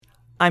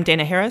I'm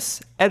Dana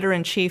Harris,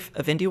 Editor-in-Chief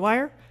of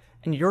Indiewire,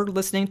 and you're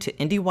listening to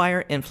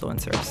Indiewire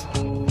Influencers.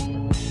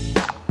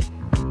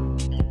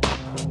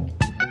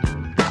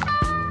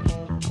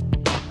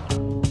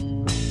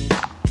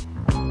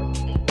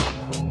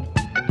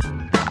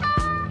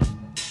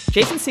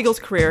 Jason Segel's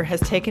career has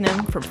taken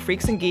him from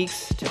Freaks and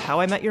Geeks to How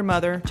I Met Your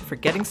Mother to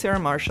Forgetting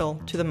Sarah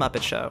Marshall to The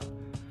Muppet Show.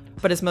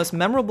 But his most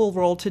memorable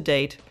role to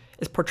date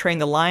is portraying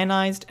the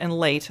lionized and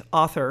late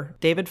author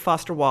David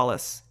Foster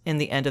Wallace in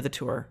The End of the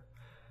Tour.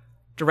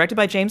 Directed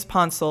by James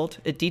Ponsoldt,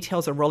 it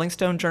details a Rolling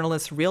Stone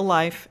journalist's real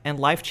life and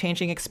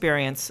life-changing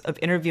experience of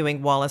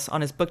interviewing Wallace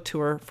on his book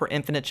tour for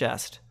Infinite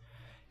Jest.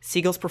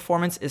 Segel's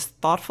performance is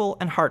thoughtful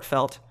and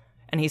heartfelt,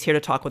 and he's here to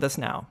talk with us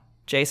now.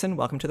 Jason,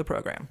 welcome to the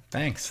program.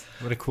 Thanks.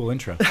 What a cool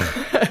intro.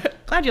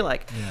 Glad you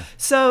like. Yeah.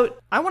 So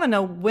I want to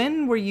know,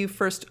 when were you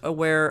first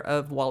aware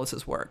of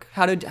Wallace's work?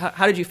 How did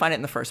you find it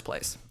in the first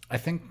place? I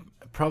think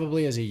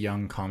probably as a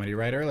young comedy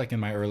writer, like in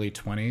my early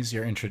 20s,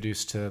 you're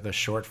introduced to the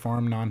short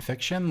form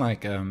nonfiction,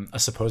 like A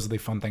Supposedly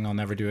Fun Thing I'll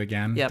Never Do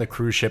Again, the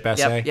cruise ship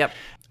essay. Yep.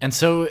 And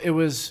so it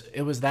was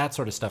that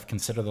sort of stuff,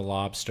 Consider the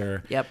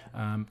Lobster. Yep.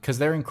 Because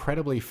they're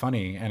incredibly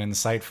funny and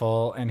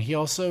insightful. And he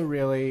also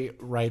really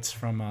writes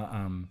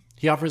from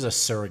he offers a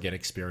surrogate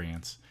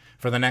experience.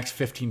 For the next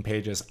 15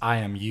 pages, I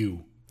am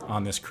you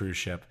on this cruise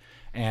ship.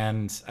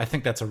 And I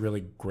think that's a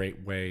really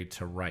great way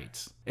to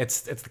write.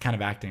 It's the kind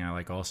of acting I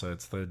like also.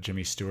 It's the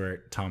Jimmy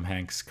Stewart, Tom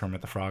Hanks, Kermit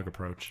the Frog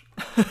approach.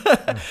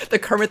 The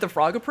Kermit the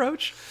Frog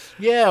approach?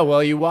 Yeah,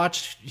 well, you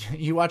watch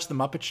The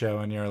Muppet Show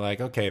and you're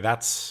like, okay,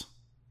 that's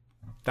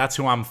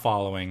who I'm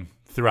following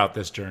throughout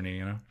this journey,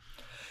 you know?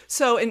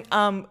 So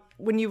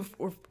when you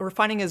were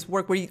finding his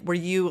work, were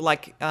you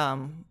like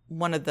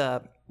one of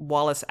the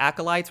Wallace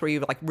acolytes? Were you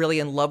like really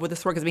in love with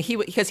this work?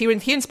 Because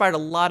he inspired a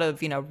lot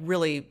of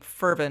really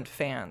fervent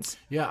fans.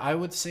 Yeah, I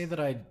would say that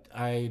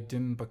I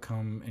didn't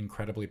become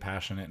incredibly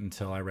passionate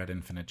until I read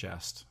Infinite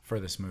Jest for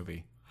this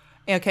movie.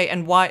 Okay,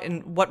 and why?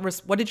 And what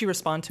did you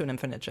respond to in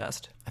Infinite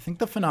Jest? I think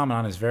the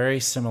phenomenon is very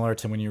similar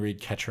to when you read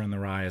Catcher in the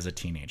Rye as a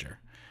teenager,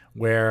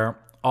 where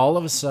all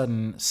of a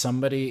sudden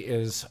somebody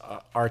is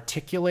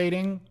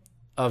articulating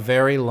a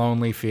very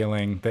lonely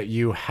feeling that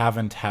you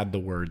haven't had the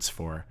words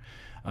for.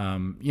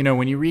 When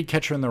you read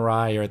Catcher in the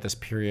Rye, you're at this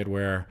period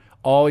where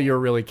all you're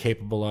really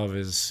capable of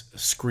is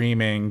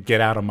screaming,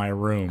 "Get out of my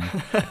room."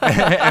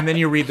 And then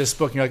you read this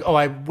book and you're like, oh,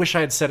 I wish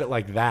I had said it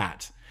like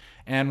that.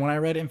 And when I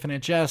read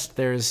Infinite Jest,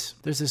 there's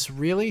this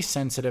really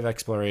sensitive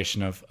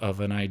exploration of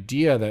an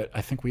idea that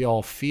I think we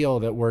all feel,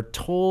 that we're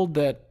told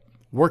that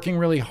working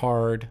really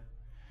hard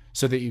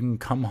so that you can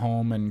come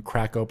home and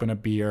crack open a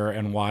beer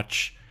and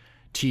watch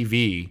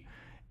TV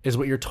is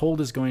what you're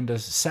told is going to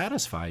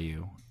satisfy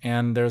you.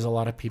 And there's a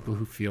lot of people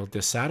who feel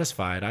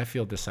dissatisfied. I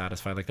feel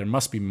dissatisfied. Like there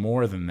must be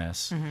more than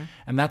this. Mm-hmm.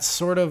 And that's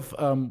sort of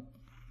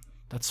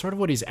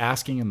what he's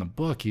asking in the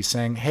book. He's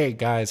saying, hey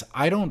guys,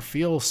 I don't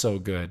feel so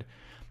good.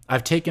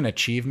 I've taken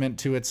achievement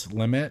to its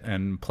limit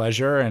and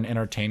pleasure and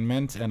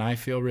entertainment, and I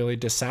feel really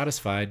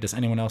dissatisfied. Does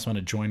anyone else want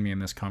to join me in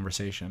this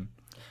conversation?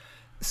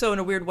 So in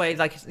a weird way,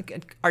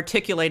 like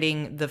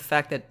articulating the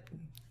fact that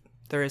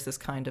there is this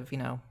kind of,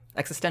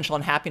 existential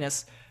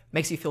unhappiness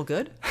makes you feel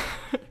good.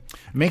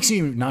 Makes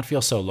you not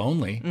feel so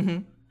lonely.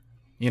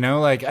 Mm-hmm.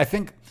 I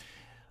think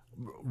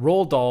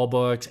Roald Dahl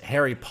books,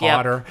 Harry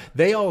Potter,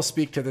 they all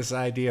speak to this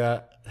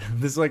idea,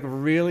 this like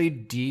really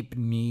deep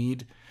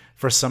need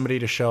for somebody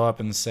to show up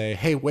and say,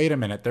 hey, wait a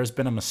minute, there's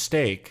been a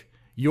mistake.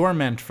 You're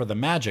meant for the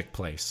magic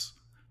place.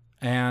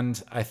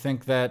 And I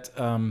think that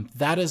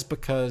that is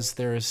because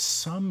there is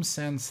some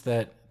sense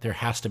that there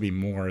has to be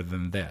more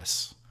than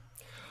this.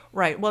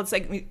 Right. Well, it's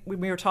like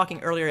we were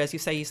talking earlier, as you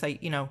say,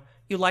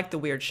 you like the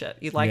weird shit.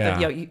 You like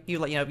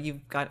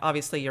you've got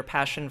obviously your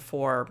passion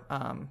for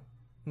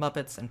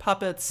Muppets and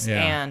puppets,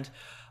 and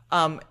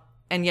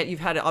yet you've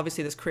had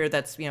obviously this career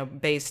that's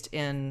based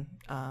in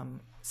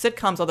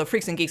sitcoms. Although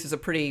Freaks and Geeks is a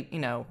pretty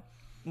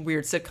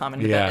weird sitcom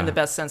in the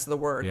best sense of the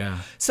word. Yeah.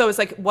 So it's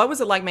like, what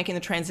was it like making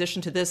the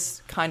transition to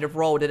this kind of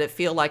role? Did it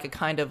feel like a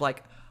kind of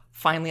like,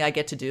 finally I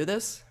get to do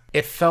this?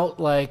 It felt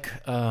like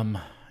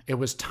it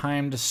was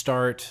time to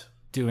start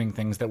doing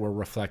things that were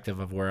reflective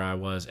of where I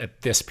was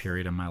at this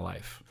period in my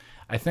life.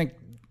 I think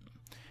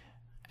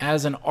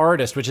as an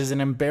artist, which is an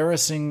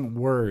embarrassing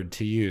word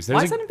to use.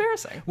 Why is that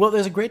embarrassing? Well,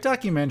 there's a great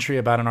documentary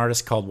about an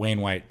artist called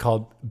Wayne White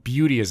called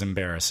Beauty is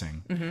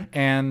Embarrassing. Mm-hmm.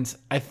 And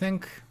I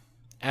think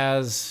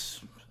as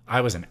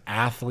I was an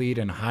athlete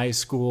in high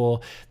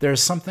school,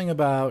 there's something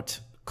about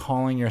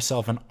calling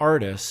yourself an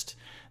artist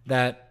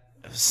that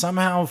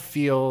somehow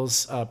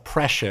feels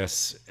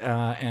precious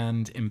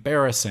and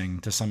embarrassing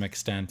to some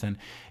extent. And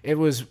it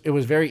was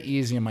very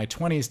easy in my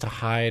 20s to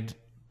hide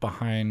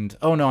behind,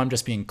 oh no, I'm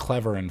just being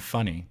clever and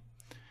funny.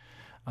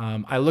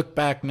 I look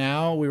back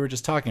now, we were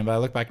just talking about, I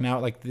look back now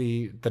at like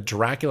the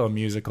Dracula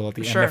musical at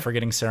the end of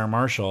Forgetting Sarah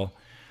Marshall.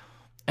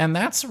 And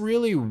that's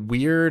really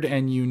weird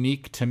and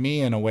unique to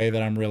me in a way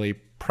that I'm really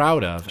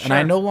proud of. Sure. And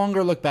I no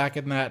longer look back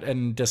at that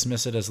and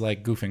dismiss it as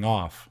like goofing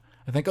off.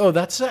 I think, oh,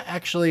 that's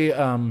actually...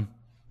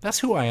 that's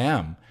who I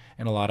am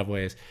in a lot of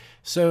ways.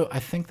 So I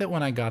think that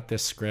when I got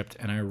this script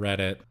and I read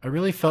it, I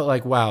really felt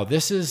like, wow,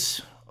 this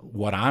is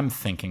what I'm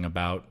thinking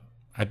about.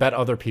 I bet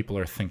other people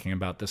are thinking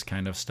about this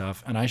kind of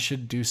stuff, and I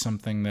should do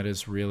something that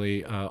is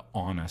really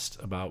honest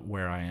about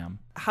where I am.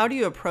 How do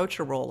you approach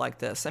a role like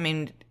this? I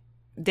mean,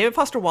 David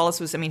Foster Wallace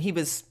was, he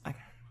was,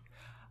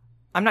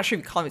 I'm not sure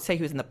if you say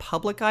he was in the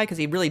public eye because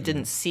he really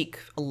didn't seek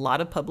a lot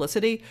of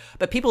publicity,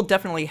 but people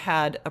definitely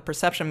had a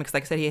perception because,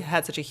 like I said, he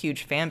had such a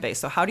huge fan base.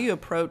 So how do you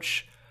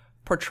approach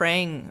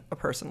portraying a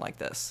person like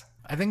this?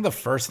 I think the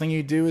first thing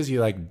you do is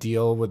you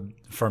deal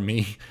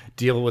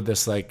with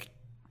this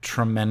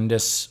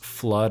tremendous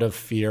flood of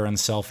fear and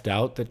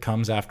self-doubt that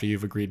comes after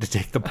you've agreed to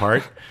take the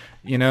part.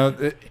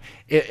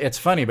 It's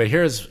funny, but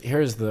here's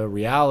the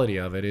reality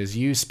of it is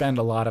you spend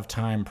a lot of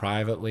time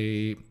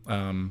privately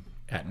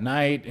at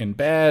night in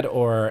bed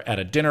or at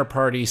a dinner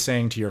party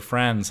saying to your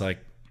friends, like,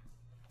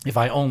 if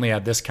I only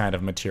had this kind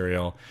of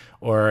material,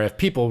 or if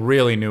people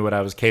really knew what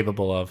I was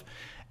capable of.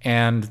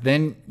 And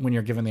then when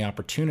you're given the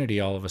opportunity,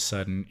 all of a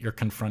sudden, you're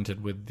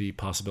confronted with the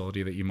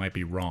possibility that you might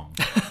be wrong.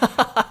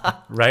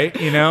 Right? Right.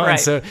 And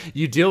so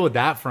you deal with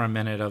that for a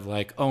minute of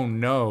like, oh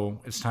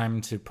no, it's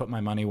time to put my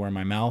money where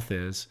my mouth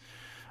is.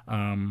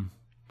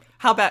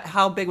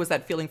 How big was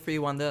that feeling for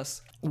you on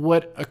this?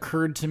 What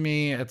occurred to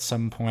me at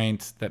some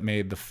point that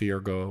made the fear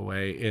go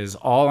away is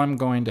all I'm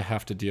going to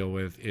have to deal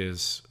with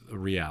is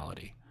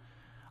reality.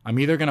 I'm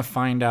either going to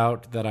find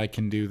out that I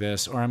can do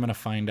this, or I'm going to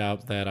find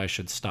out that I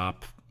should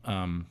stop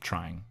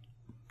trying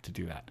to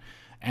do that.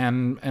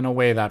 And in a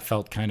way that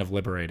felt kind of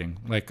liberating.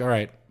 Like, all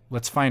right,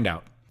 let's find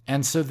out.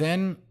 And so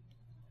then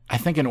I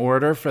think in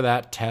order for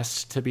that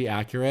test to be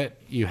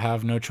accurate, you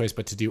have no choice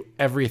but to do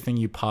everything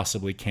you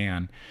possibly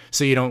can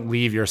so you don't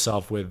leave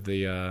yourself with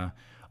the,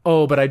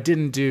 oh, but I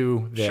didn't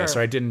do this, Sure.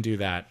 or I didn't do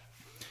that.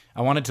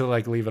 I wanted to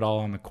leave it all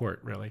on the court,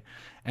 really.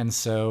 And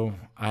so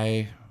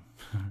I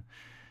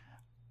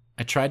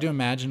tried to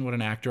imagine what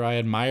an actor I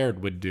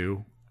admired would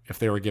do if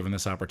they were given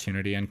this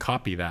opportunity and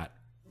copy that.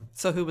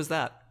 So who was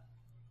that?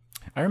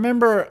 I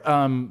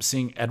remember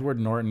seeing Edward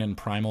Norton in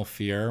Primal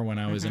Fear when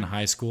I was in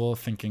high school,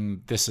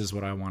 thinking this is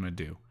what I want to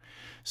do.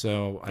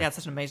 So Yeah, it's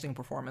such an amazing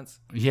performance.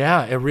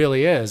 Yeah, it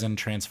really is, and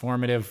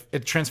transformative.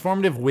 It's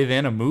transformative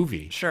within a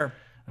movie. Sure.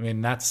 I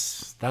mean,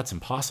 that's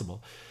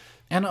impossible.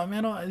 And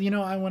when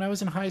I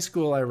was in high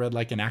school, I read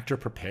An Actor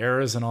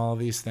Prepares and all of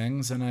these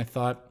things, and I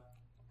thought,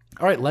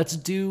 all right, let's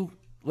do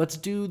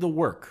the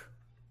work.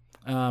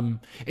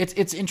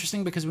 It's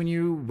interesting because when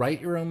you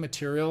write your own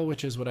material,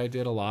 which is what I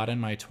did a lot in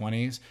my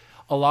 20s,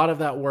 a lot of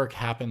that work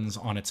happens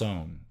on its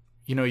own.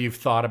 You've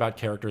thought about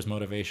characters'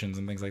 motivations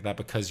and things like that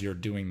because you're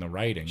doing the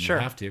writing. Sure.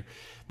 You have to.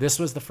 This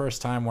was the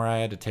first time where I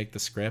had to take the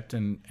script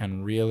and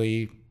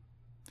really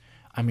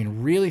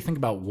think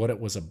about what it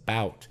was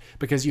about,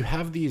 because you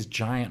have these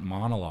giant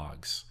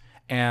monologues,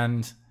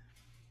 and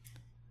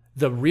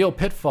the real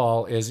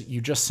pitfall is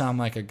you just sound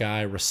like a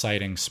guy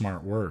reciting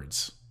smart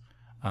words.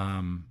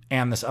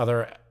 And this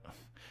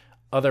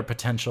other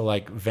potential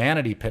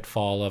vanity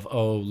pitfall of,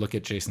 oh, look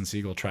at Jason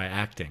Segel try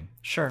acting.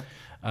 Sure.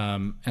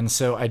 And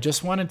so I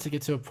just wanted to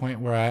get to a point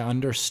where I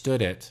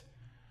understood it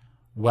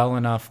well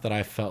enough that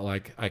I felt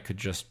like I could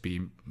just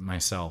be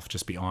myself,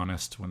 just be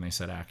honest when they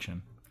said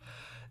action.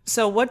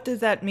 So what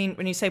does that mean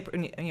when you say,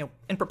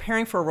 in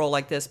preparing for a role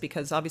like this,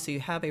 because obviously you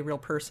have a real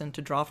person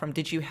to draw from,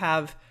 did you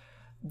have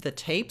the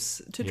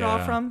tapes to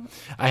draw from?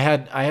 I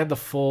had the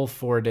full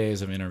 4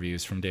 days of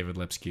interviews from David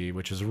Lipsky,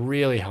 which was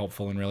really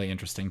helpful and really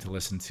interesting to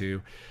listen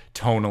to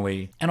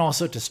tonally, and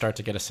also to start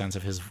to get a sense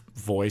of his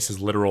voice, his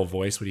literal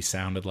voice, what he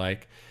sounded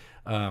like.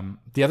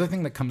 The other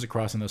thing that comes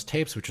across in those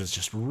tapes, which was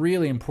just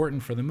really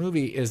important for the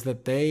movie, is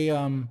that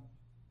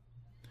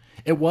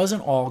it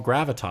wasn't all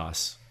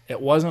gravitas. It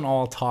wasn't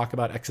all talk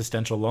about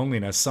existential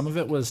loneliness. Some of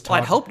it was talk.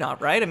 Well, I'd hope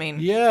not, right? I mean,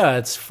 yeah,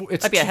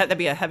 that'd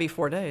be a heavy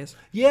 4 days.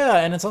 Yeah,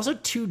 and it's also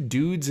two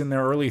dudes in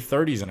their early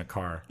 30s in a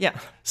car. Yeah.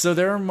 So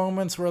there are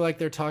moments where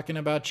they're talking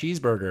about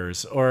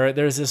cheeseburgers, or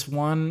there's this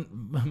one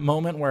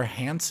moment where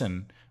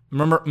Hanson,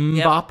 remember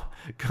Mbop,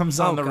 comes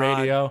on the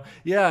radio.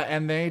 Yeah,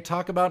 and they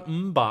talk about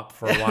Mbop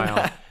for a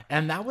while.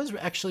 And that was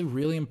actually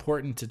really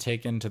important to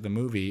take into the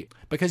movie,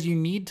 because you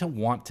need to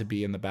want to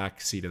be in the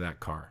back seat of that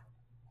car,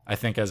 I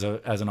think, as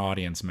an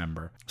audience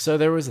member. So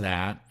there was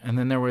that, and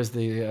then there was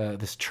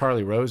this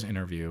Charlie Rose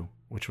interview,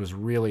 which was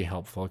really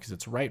helpful because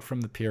it's right from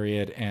the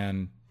period,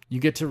 and you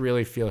get to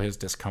really feel his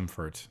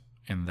discomfort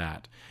in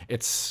that.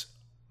 It's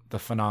the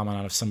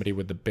phenomenon of somebody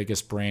with the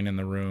biggest brain in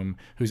the room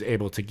who's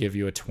able to give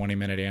you a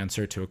 20-minute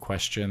answer to a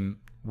question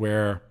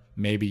where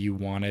maybe you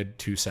wanted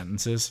 2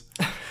 sentences.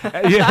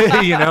 And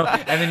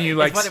then you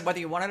whether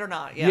you want it or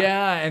not.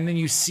 Yeah, and then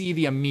you see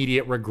the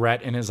immediate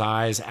regret in his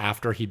eyes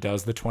after he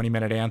does the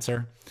 20-minute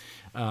answer.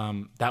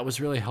 That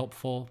was really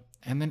helpful.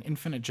 And then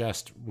Infinite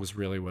Jest was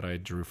really what I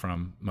drew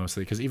from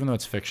mostly, because even though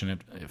it's fiction,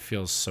 it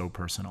feels so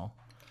personal.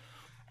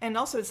 And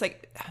also, it's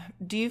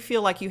do you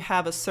feel like you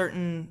have a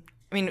certain...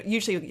 I mean,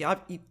 usually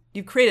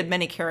you've created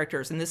many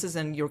characters,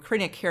 and you're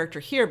creating a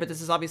character here, but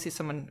this is obviously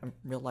a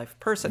real-life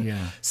person.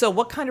 Yeah. So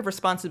what kind of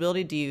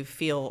responsibility do you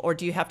feel, or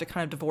do you have to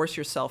kind of divorce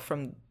yourself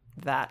from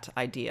that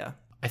idea?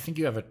 I think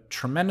you have a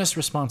tremendous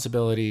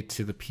responsibility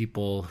to the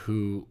people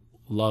who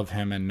love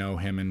him and know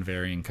him in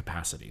varying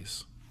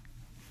capacities.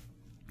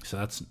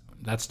 So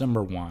that's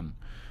number one.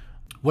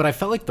 What I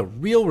felt like the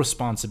real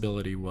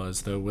responsibility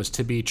was, though, was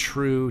to be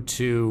true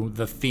to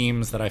the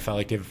themes that I felt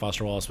like David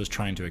Foster Wallace was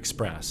trying to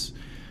express.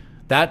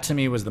 That, to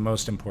me, was the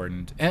most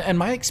important. And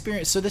my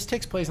experience, so this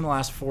takes place in the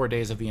last 4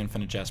 days of the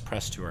Infinite Jest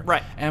press tour.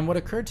 Right. And what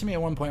occurred to me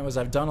at one point was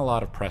I've done a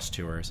lot of press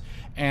tours,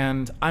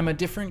 and I'm a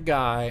different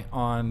guy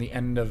on the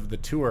end of the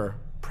tour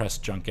press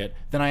junket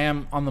than I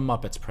am on the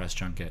Muppets press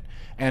junket.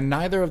 And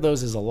neither of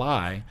those is a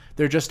lie.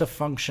 They're just a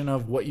function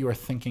of what you are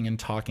thinking and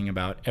talking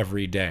about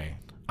every day.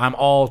 I'm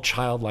all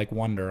childlike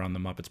wonder on the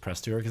Muppets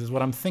press tour because it's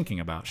what I'm thinking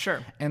about.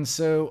 Sure. And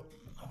so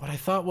what I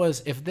thought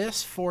was, if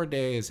this 4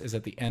 days is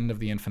at the end of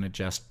the Infinite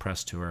Jest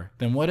press tour,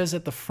 then what is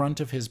at the front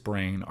of his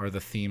brain are the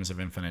themes of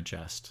Infinite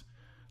Jest.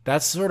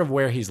 That's sort of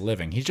where he's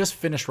living. He's just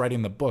finished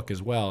writing the book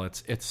as well.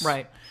 It's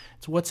right.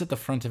 It's what's at the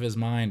front of his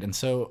mind. And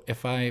so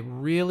if I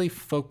really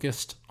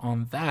focused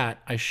on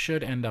that, I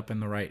should end up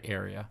in the right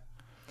area.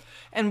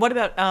 And what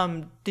about,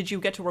 did you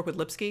get to work with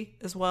Lipsky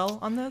as well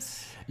on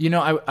this? You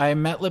know, I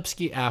met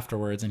Lipsky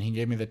afterwards, and he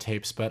gave me the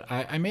tapes, but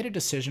I made a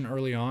decision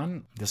early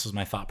on, this was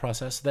my thought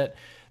process, that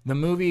the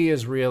movie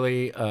is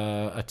really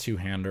a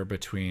two-hander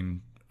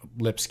between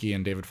Lipsky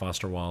and David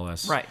Foster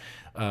Wallace. Right.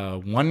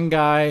 One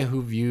guy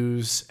who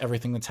views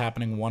everything that's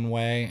happening one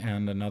way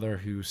and another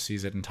who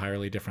sees it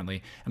entirely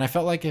differently. And I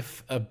felt like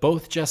if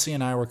both Jesse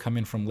and I were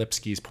coming from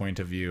Lipsky's point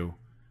of view,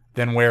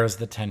 then where's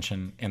the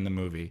tension in the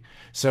movie?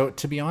 So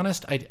to be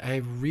honest,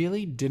 I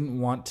really didn't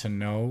want to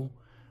know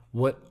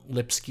what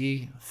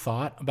Lipsky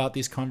thought about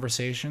these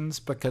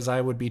conversations because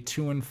I would be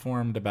too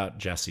informed about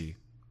Jesse.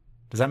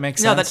 Does that make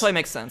sense? No, that totally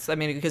makes sense. I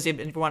mean, because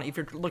if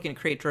you're looking to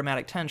create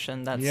dramatic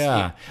tension, that's...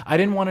 Yeah. I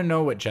didn't want to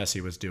know what Jesse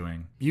was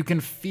doing. You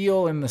can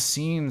feel in the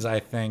scenes, I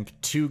think,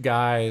 two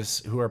guys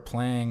who are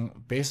playing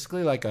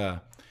basically like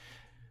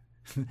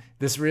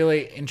this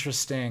really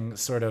interesting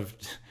sort of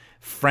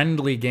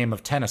friendly game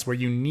of tennis where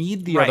you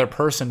need the other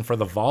person for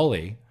the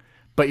volley,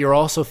 but you're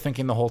also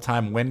thinking the whole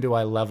time, when do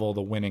I level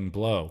the winning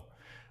blow?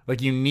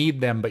 Like you need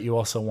them, but you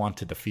also want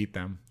to defeat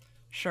them.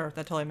 Sure,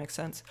 that totally makes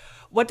sense.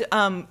 What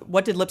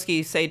did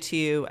Lipsky say to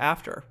you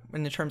after,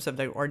 in terms of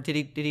or did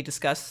he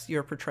discuss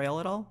your portrayal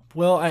at all?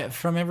 Well,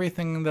 from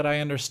everything that I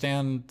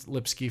understand,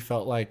 Lipsky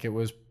felt like it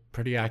was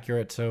pretty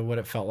accurate to what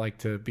it felt like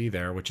to be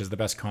there, which is the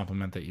best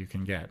compliment that you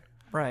can get.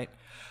 Right.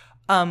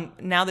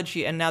 Now that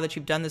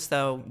you've done this,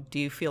 though, do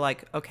you feel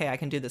like, okay, I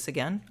can do this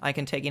again? I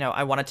can take, you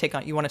want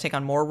to take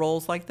on more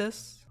roles like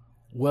this?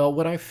 Well,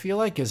 what I feel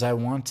like is I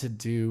want to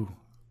do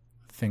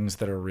things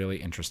that are really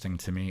interesting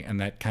to me and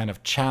that kind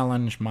of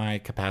challenge my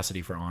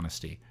capacity for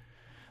honesty.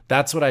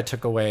 That's what I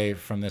took away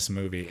from this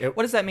movie.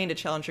 What does that mean, to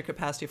challenge your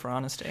capacity for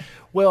honesty?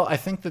 Well, I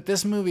think that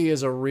this movie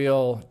is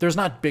there's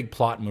not big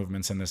plot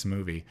movements in this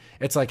movie.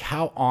 It's like,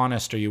 how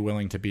honest are you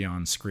willing to be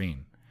on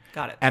screen?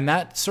 Got it. And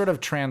that sort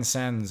of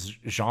transcends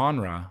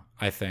genre,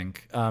 I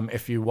think.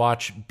 If you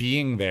watch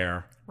Being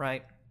There,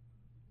 right,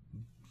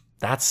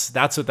 that's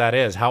what that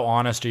is. How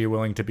honest are you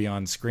willing to be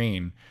on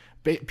screen?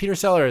 Peter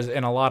Sellers,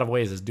 in a lot of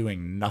ways, is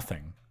doing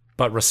nothing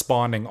but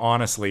responding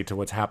honestly to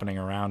what's happening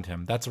around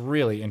him. That's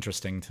really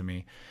interesting to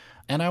me.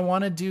 And I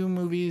want to do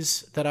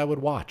movies that I would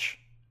watch.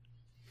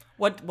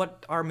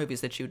 What are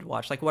movies that you'd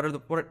watch? Like, what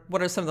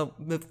are some of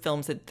the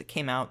films that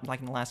came out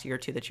like in the last year or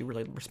two that you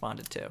really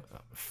responded to?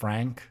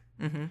 Frank,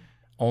 mm-hmm.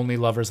 Only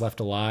Lovers Left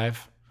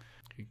Alive,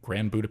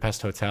 Grand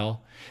Budapest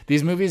Hotel.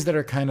 These movies that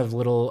are kind of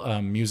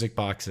little music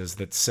boxes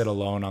that sit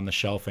alone on the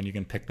shelf and you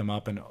can pick them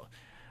up and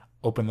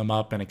open them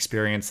up and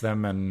experience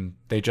them, and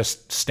they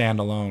just stand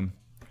alone.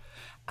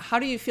 How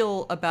do you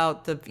feel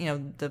about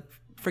the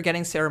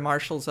Forgetting Sarah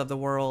Marshalls of the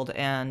world,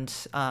 and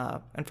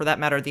for that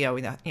matter,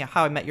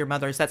 How I Met Your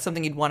Mother? Is that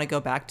something you'd want to go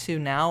back to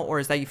now, or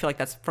is that you feel like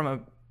that's from a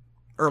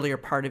earlier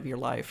part of your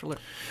life?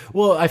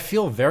 Well, I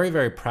feel very,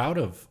 very proud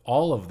of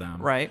all of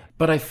them. Right.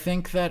 But I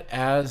think that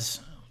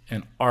as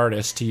an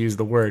artist, to use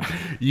the word,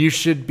 you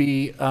should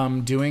be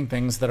doing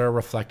things that are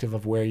reflective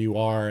of where you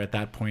are at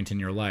that point in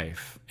your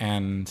life.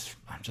 And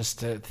I'm just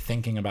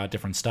thinking about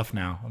different stuff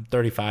now. I'm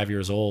 35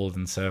 years old,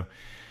 and so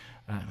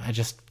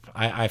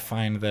I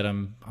find that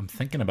I'm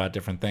thinking about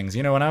different things.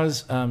 When I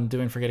was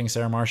doing Forgetting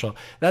Sarah Marshall,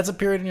 that's a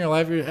period in your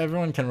life where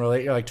everyone can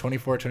relate. You're like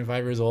 24,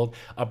 25 years old.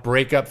 A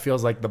breakup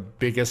feels like the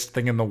biggest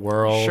thing in the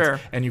world. Sure.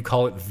 And you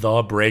call it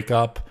the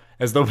breakup.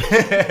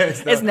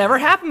 It's never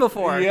happened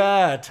before.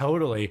 Yeah,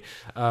 totally.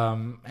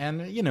 And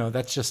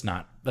that's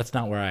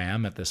not where I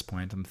am at this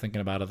point. I'm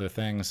thinking about other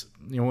things.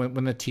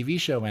 When the TV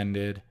show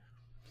ended,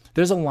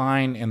 there's a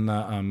line in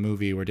the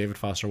movie where David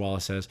Foster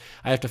Wallace says,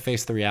 "I have to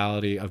face the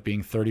reality of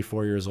being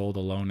 34 years old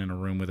alone in a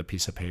room with a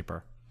piece of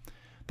paper."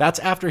 That's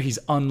after he's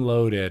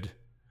unloaded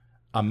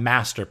a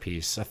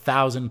masterpiece,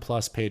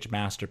 1,000+ page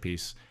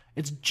masterpiece.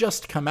 It's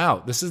just come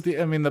out. This is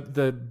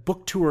the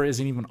book tour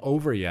isn't even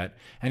over yet.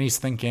 And he's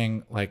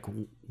thinking, like,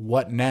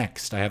 what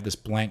next? I have this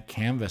blank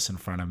canvas in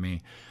front of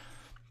me.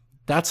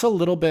 That's a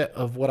little bit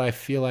of what I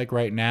feel like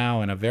right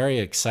now in a very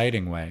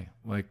exciting way.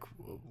 Like,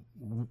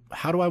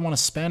 how do I want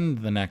to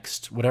spend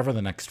whatever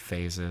the next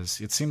phase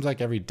is? It seems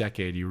like every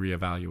decade you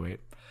reevaluate.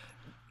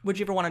 Would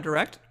you ever want to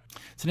direct?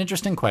 It's an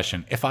interesting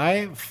question. If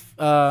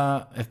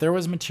there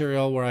was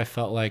material where I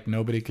felt like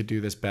nobody could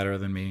do this better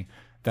than me,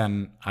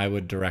 then I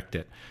would direct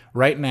it.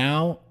 Right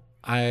now,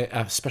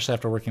 especially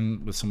after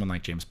working with someone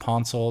like James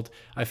Ponsoldt,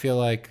 I feel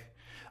like,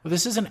 well,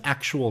 this is an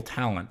actual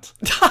talent.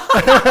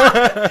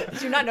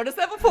 Did you not notice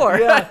that before?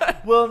 Yeah.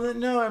 Well,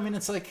 no, I mean,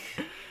 it's like,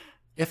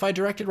 if I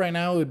directed right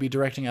now, it would be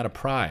directing out of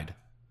pride.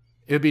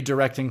 It would be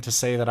directing to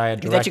say that I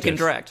had directed. That you can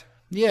direct.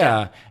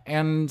 Yeah.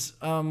 And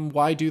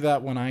why do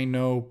that when I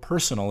know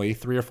personally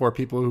 3 or 4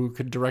 people who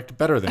could direct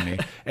better than me?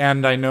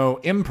 And I know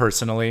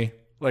impersonally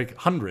like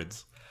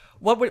hundreds.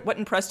 What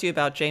impressed you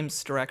about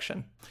James'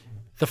 direction?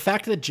 The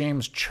fact that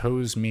James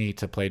chose me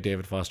to play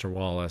David Foster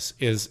Wallace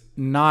is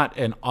not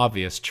an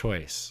obvious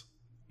choice.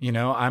 You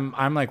know,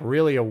 I'm like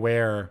really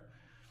aware.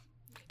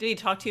 Did he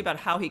talk to you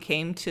about how he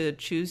came to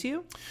choose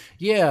you?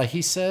 Yeah,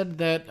 he said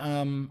that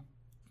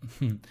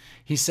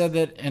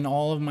in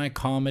all of my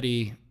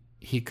comedy,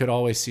 he could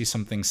always see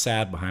something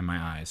sad behind my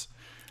eyes.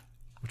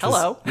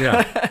 Hello.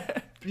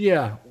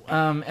 Yeah.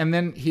 And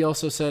then he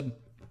also said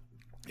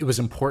it was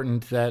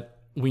important that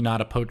we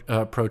not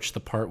approach the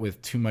part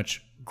with too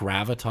much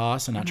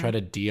gravitas and not try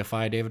to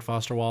deify David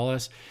Foster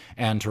Wallace,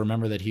 and to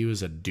remember that he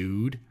was a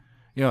dude,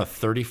 you know, a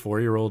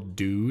 34-year-old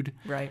dude.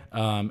 Right.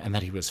 And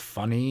that he was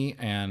funny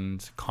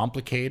and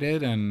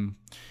complicated and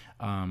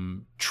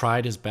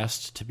tried his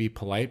best to be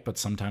polite, but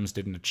sometimes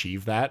didn't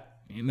achieve that,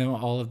 you know,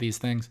 all of these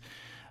things.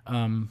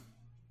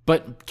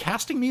 But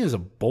casting me is a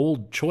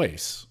bold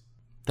choice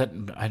that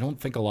I don't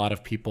think a lot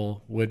of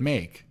people would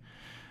make.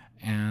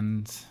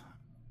 And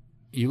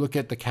you look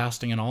at the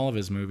casting in all of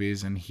his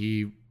movies, and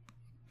he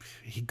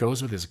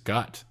goes with his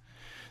gut.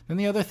 Then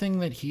the other thing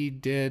that he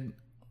did,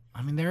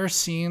 I mean, there are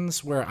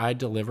scenes where I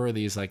deliver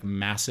these like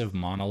massive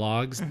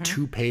monologues,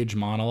 2-page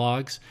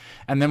monologues.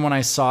 And then when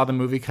I saw the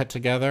movie cut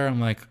together, I'm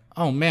like,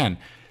 oh man,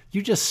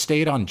 you just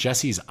stayed on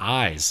Jesse's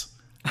eyes.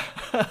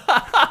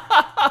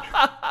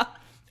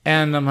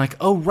 And I'm like,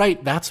 oh,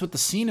 right, that's what the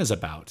scene is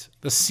about.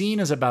 The scene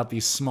is about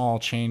these small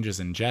changes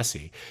in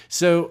Jesse.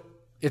 So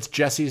it's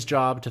Jesse's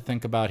job to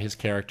think about his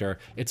character.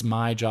 It's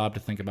my job to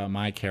think about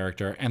my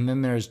character. And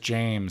then there's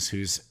James,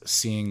 who's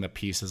seeing the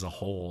piece as a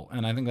whole.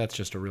 And I think that's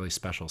just a really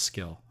special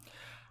skill.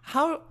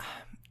 How,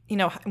 you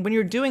know, when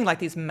you're doing like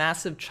these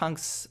massive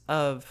chunks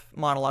of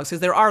monologues,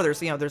 because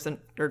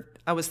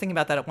I was thinking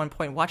about that at one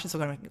point, watching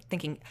someone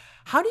thinking,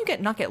 how do you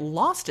not get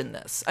lost in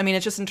this? I mean,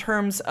 it's just in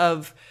terms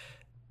of,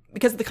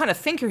 because the kind of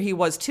thinker he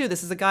was too.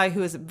 This is a guy who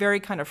has very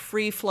kind of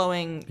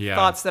free-flowing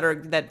thoughts that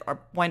are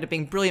wind up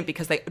being brilliant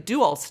because they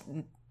do all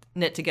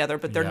knit together,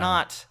 but they're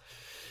not.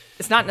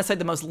 It's not necessarily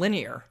the most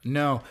linear.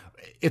 No,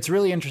 it's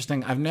really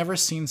interesting. I've never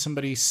seen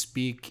somebody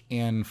speak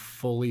in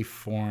fully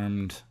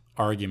formed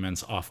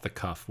arguments off the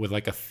cuff with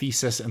like a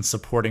thesis and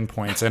supporting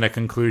points and a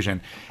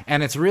conclusion.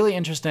 And it's really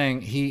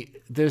interesting.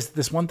 There's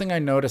this one thing I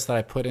noticed that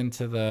I put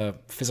into the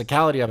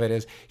physicality of it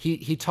is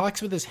he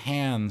talks with his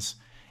hands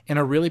in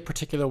a really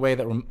particular way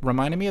that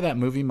reminded me of that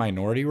movie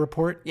Minority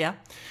Report. Yeah.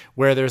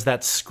 Where there's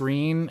that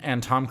screen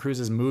and Tom Cruise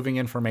is moving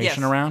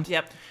information around.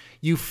 Yep.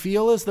 You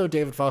feel as though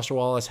David Foster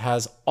Wallace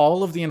has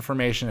all of the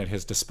information at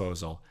his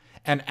disposal.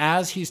 And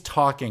as he's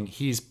talking,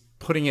 he's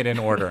putting it in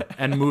order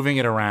and moving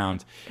it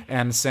around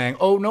and saying,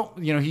 oh, no,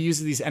 you know, he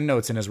uses these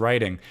endnotes in his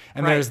writing.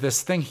 And there's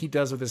this thing he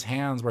does with his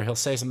hands where he'll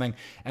say something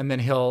and then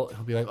he'll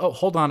be like, oh,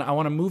 hold on, I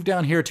want to move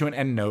down here to an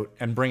endnote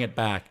and bring it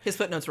back. His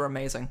footnotes were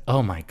amazing.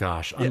 Oh my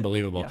gosh,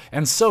 unbelievable. Yeah.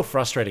 And so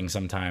frustrating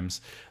sometimes.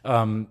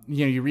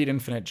 You read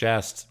Infinite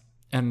Jest,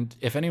 and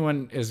if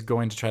anyone is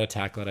going to try to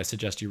tackle it, I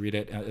suggest you read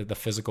it, the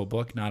physical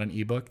book, not an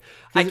ebook.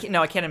 I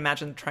can't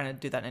imagine trying to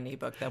do that in an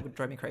ebook. That would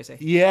drive me crazy.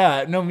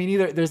 Yeah, no, me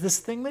neither. There's this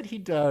thing that he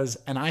does,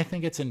 and I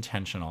think it's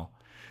intentional.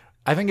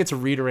 I think it's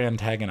reader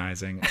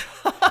antagonizing,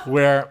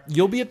 where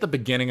you'll be at the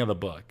beginning of the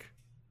book,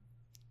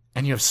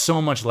 and you have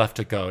so much left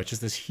to go. It's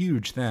just this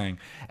huge thing,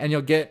 and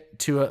you'll get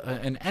to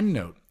an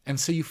endnote, and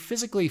so you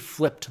physically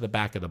flip to the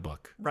back of the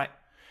book. Right.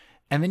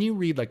 And then you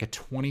read like a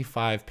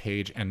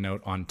 25-page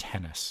endnote on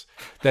tennis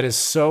that is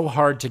so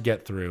hard to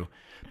get through,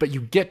 but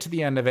you get to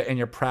the end of it and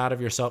you're proud of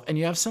yourself and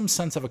you have some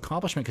sense of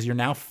accomplishment because you're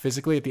now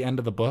physically at the end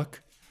of the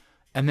book,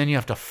 and then you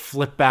have to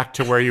flip back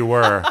to where you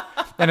were.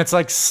 And it's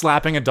like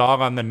slapping a dog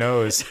on the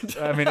nose.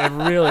 I mean, it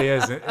really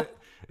is.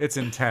 It's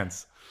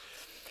intense.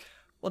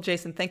 Well,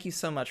 Jason, thank you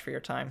so much for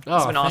your time.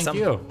 It's been awesome.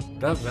 Thank you.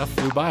 That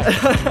flew by.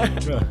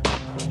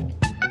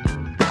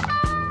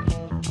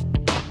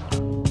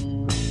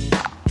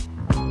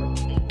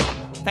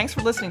 Thanks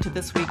for listening to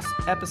this week's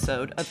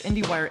episode of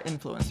Indiewire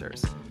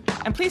Influencers.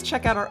 And please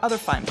check out our other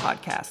fine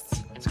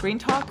podcasts, Screen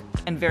Talk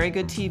and Very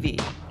Good TV,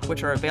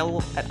 which are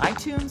available at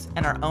iTunes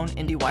and our own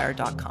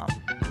Indiewire.com.